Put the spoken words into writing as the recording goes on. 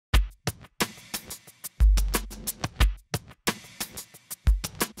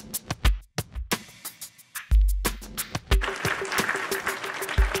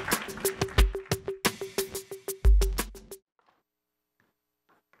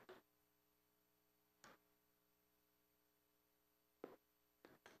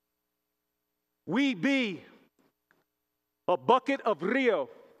We be a bucket of Rio,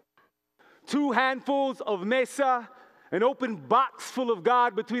 2 handfuls of Mesa, an open box full of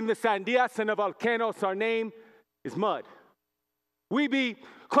God between the sandias and the volcanoes. Our name is mud. We be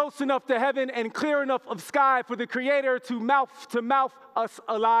close enough to heaven and clear enough of sky for the Creator to mouth us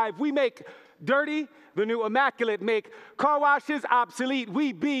alive. We make dirty the new immaculate, make car washes obsolete.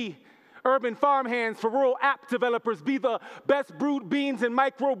 We be urban farmhands for rural app developers, be the best brewed beans and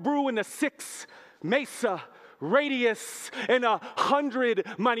microbrew in the 6 Mesa radius, in 100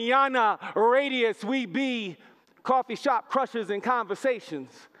 Manana radius. We be coffee shop crushers and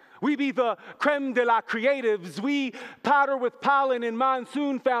conversations. We be the creme de la creatives. We powder with pollen and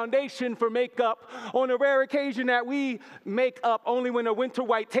monsoon foundation for makeup on a rare occasion that we make up only when a winter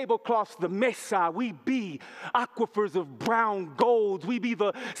white tablecloth's the mesa. We be aquifers of brown golds. We be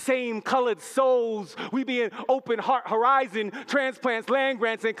the same colored souls. We be an open heart horizon, transplants, land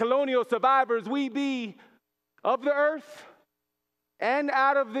grants, and colonial survivors. We be of the earth and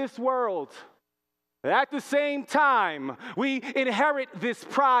out of this world. At the same time, we inherit this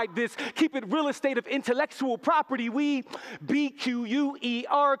pride, this keep it real estate of intellectual property. We BQUERQUEA.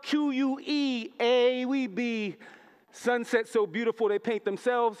 We be sunsets so beautiful they paint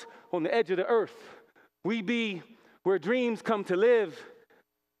themselves on the edge of the earth. We be where dreams come to live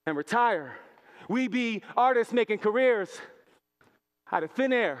and retire. We be artists making careers out of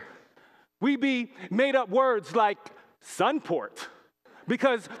thin air. We be made up words like Sunport.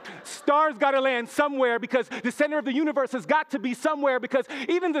 Because stars got to land somewhere, because the center of the universe has got to be somewhere, because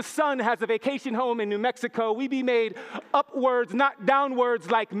even the sun has a vacation home in New Mexico. We be made upwards, not downwards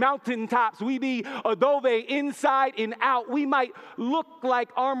like mountaintops. We be adobe inside and out. We might look like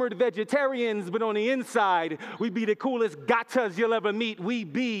armored vegetarians, but on the inside, we be the coolest gatas you'll ever meet. We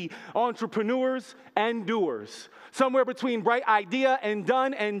be entrepreneurs and doers. Somewhere between bright idea and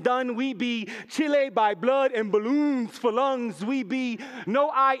done, we be Chile by blood and balloons for lungs. We be no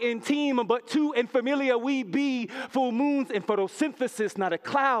I in team, but 2 in familia. We be full moons in photosynthesis, not a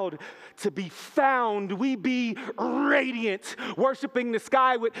cloud to be found. We be radiant, worshiping the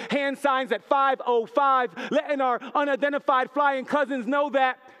sky with hand signs at 5:05, letting our unidentified flying cousins know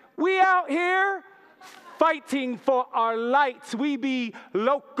that we out here fighting for our lights. We be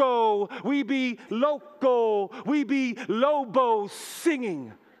loco, we be lobo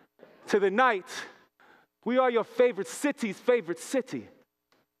singing to the night. We are your favorite city's favorite city,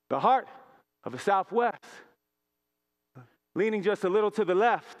 the heart of the Southwest. Leaning just a little to the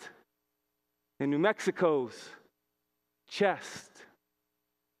left in New Mexico's chest.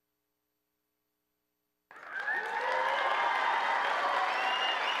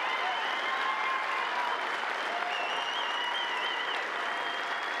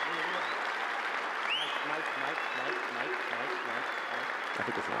 I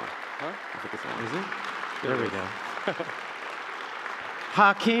think it's on. Huh? I think it's on. Is it? There we go.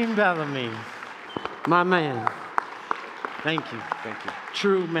 Hakeem Bellamy, my man. Thank you. Thank you.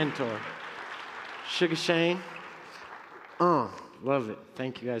 True mentor. Sugar Shane. Love it.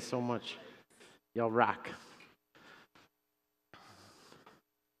 Thank you guys so much. Y'all rock.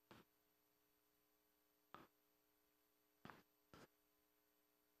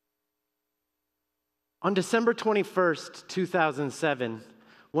 On December 21st, 2007,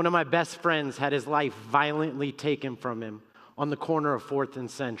 one of my best friends had his life violently taken from him on the corner of 4th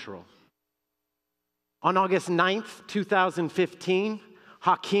and Central. On August 9th, 2015,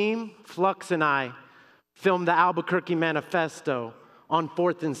 Hakeem, Flux, and I filmed the Albuquerque Manifesto on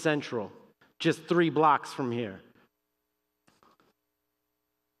 4th and Central, just 3 blocks from here.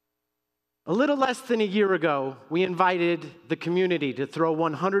 A little less than a year ago, we invited the community to throw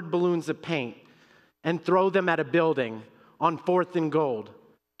 100 balloons of paint and throw them at a building on 4th and Gold,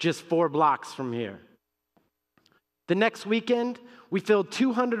 just 4 blocks from here. The next weekend, we filled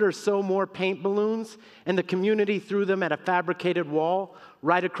 200 or so more paint balloons, and the community threw them at a fabricated wall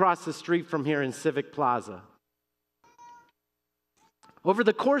right across the street from here in Civic Plaza. Over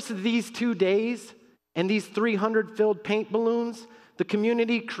the course of these 2 days and these 300 filled paint balloons, the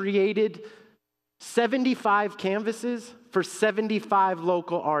community created 75 canvases for 75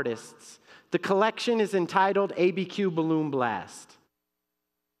 local artists. The collection is entitled ABQ Balloon Blast.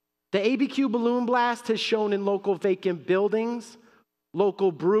 The ABQ Balloon Blast has shown in local vacant buildings,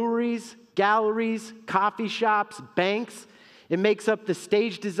 local breweries, galleries, coffee shops, banks. It makes up the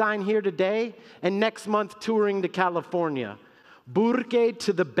stage design here today, and next month touring to California, Burque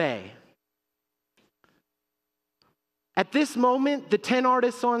to the Bay. At this moment, the 10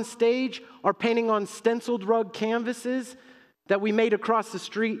 artists on stage are painting on stenciled rug canvases that we made across the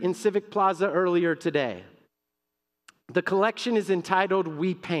street in Civic Plaza earlier today. The collection is entitled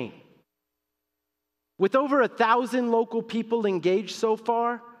We Paint. With over 1,000 local people engaged so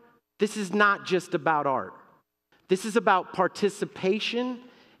far, this is not just about art. This is about participation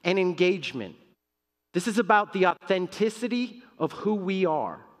and engagement. This is about the authenticity of who we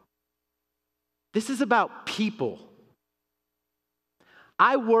are. This is about people.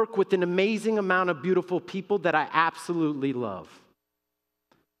 I work with an amazing amount of beautiful people that I absolutely love.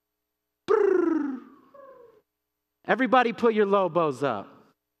 Brrr. Everybody put your lobos up.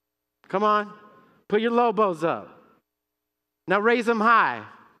 Come on, put your lobos up. Now raise them high.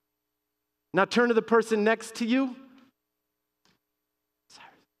 Now turn to the person next to you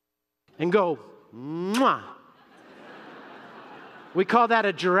and go, mwah. We call that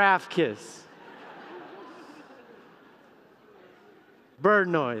a giraffe kiss. Bird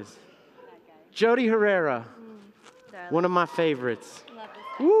noise. Jodie Herrera, one of my favorites.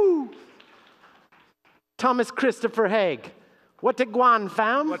 Woo! Thomas Christopher Haag. What the guan,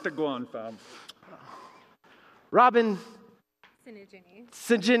 fam? What the guan, fam? Robyn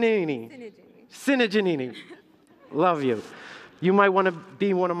Tsinnajinnie. Tsinnajinnie. Love you. You might want to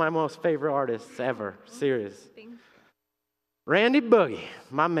be one of my most favorite artists ever. Serious. Randy Boogie,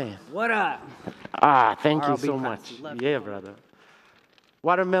 my man. What up? Thank you so much. Yeah, brother.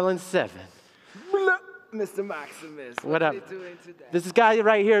 Watermelon 7. Mr. Maximus, What up? are you doing today? This guy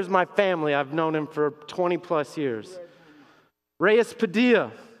right here is my family. I've known him for 20 plus years. Reyes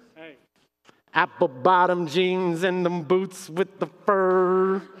Padilla. Hey. Apple bottom jeans and them boots with the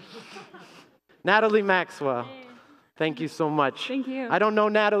fur. Natalie Maxwell. Thank you so much. Thank you. I don't know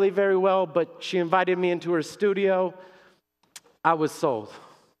Natalie very well, but she invited me into her studio. I was sold.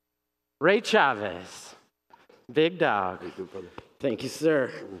 Ray Chavez. Big dog. Thank you, brother. Thank you,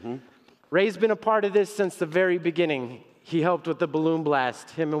 sir. Mm-hmm. Ray's been a part of this since the very beginning. He helped with the balloon blast,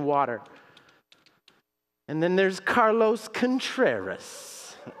 him and Water. And then there's Carlos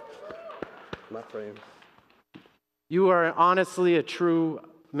Contreras. My friend. You are honestly a true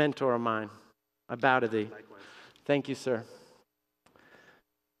mentor of mine. I bow to thee. Likewise. Thank you, sir.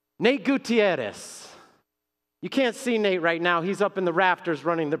 Nate Gutierrez. You can't see Nate right now. He's up in the rafters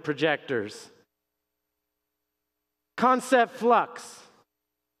running the projectors. Concept Flux.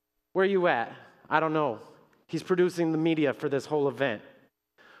 Where you at? I don't know. He's producing the media for this whole event.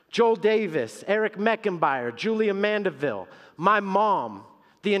 Joel Davis, Eric Meckenbauer, Julia Mandeville, my mom,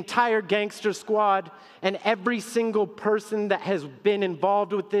 the entire gangster squad, and every single person that has been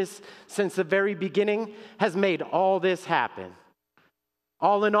involved with this since the very beginning has made all this happen.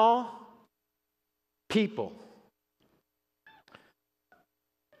 All in all, people.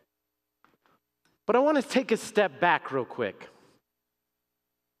 But I want to take a step back real quick.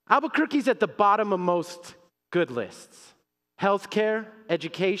 Albuquerque's at the bottom of most good lists. Healthcare,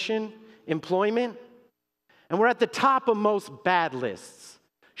 education, employment. And we're at the top of most bad lists.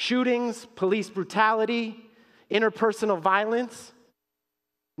 Shootings, police brutality, interpersonal violence.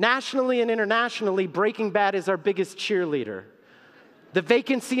 Nationally and internationally, Breaking Bad is our biggest cheerleader. The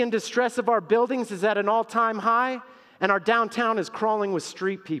vacancy and distress of our buildings is at an all-time high, and our downtown is crawling with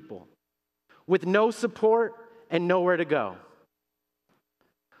street people, with no support and nowhere to go.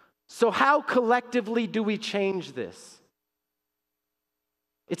 So how collectively do we change this?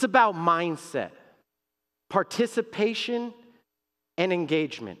 It's about mindset, participation, and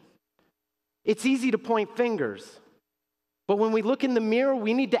engagement. It's easy to point fingers, but when we look in the mirror,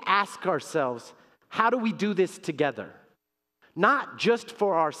 we need to ask ourselves, how do we do this together? Not just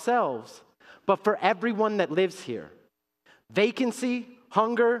for ourselves, but for everyone that lives here. Vacancy,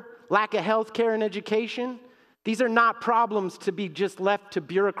 hunger, lack of health care and education, these are not problems to be just left to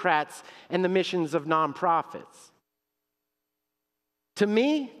bureaucrats and the missions of nonprofits. To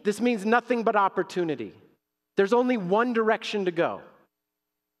me, this means nothing but opportunity. There's only one direction to go,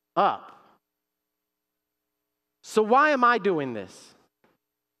 up. So why am I doing this?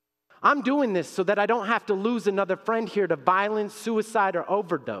 I'm doing this so that I don't have to lose another friend here to violence, suicide, or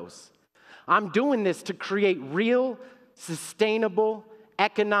overdose. I'm doing this to create real, sustainable,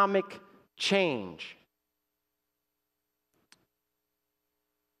 economic change.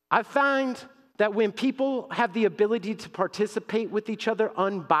 I find that when people have the ability to participate with each other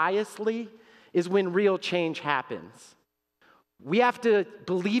unbiasedly is when real change happens. We have to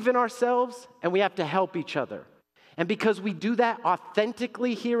believe in ourselves and we have to help each other. And because we do that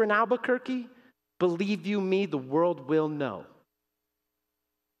authentically here in Albuquerque, believe you me, the world will know.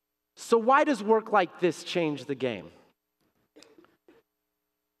 So why does work like this change the game?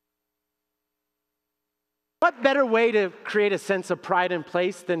 What better way to create a sense of pride and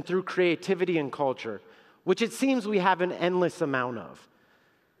place than through creativity and culture, which it seems we have an endless amount of.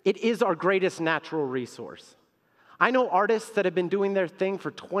 It is our greatest natural resource. I know artists that have been doing their thing for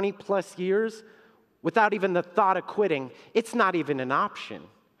 20 plus years without even the thought of quitting, it's not even an option.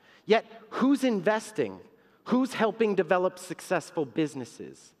 Yet, who's investing? Who's helping develop successful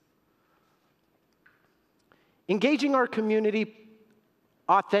businesses? Engaging our community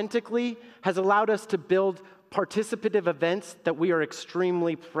authentically has allowed us to build participative events that we are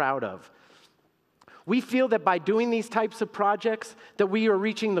extremely proud of. We feel that by doing these types of projects, that we are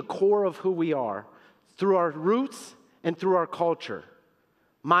reaching the core of who we are through our roots and through our culture.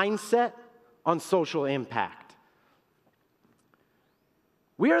 Mindset on social impact.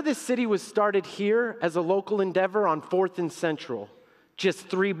 We Are This City was started here as a local endeavor on 4th and Central, just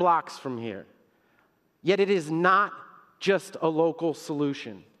 3 blocks from here. Yet it is not just a local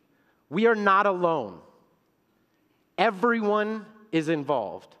solution. We are not alone. Everyone is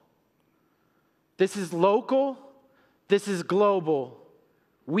involved. This is local. This is global.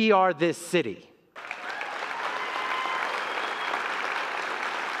 We are this city.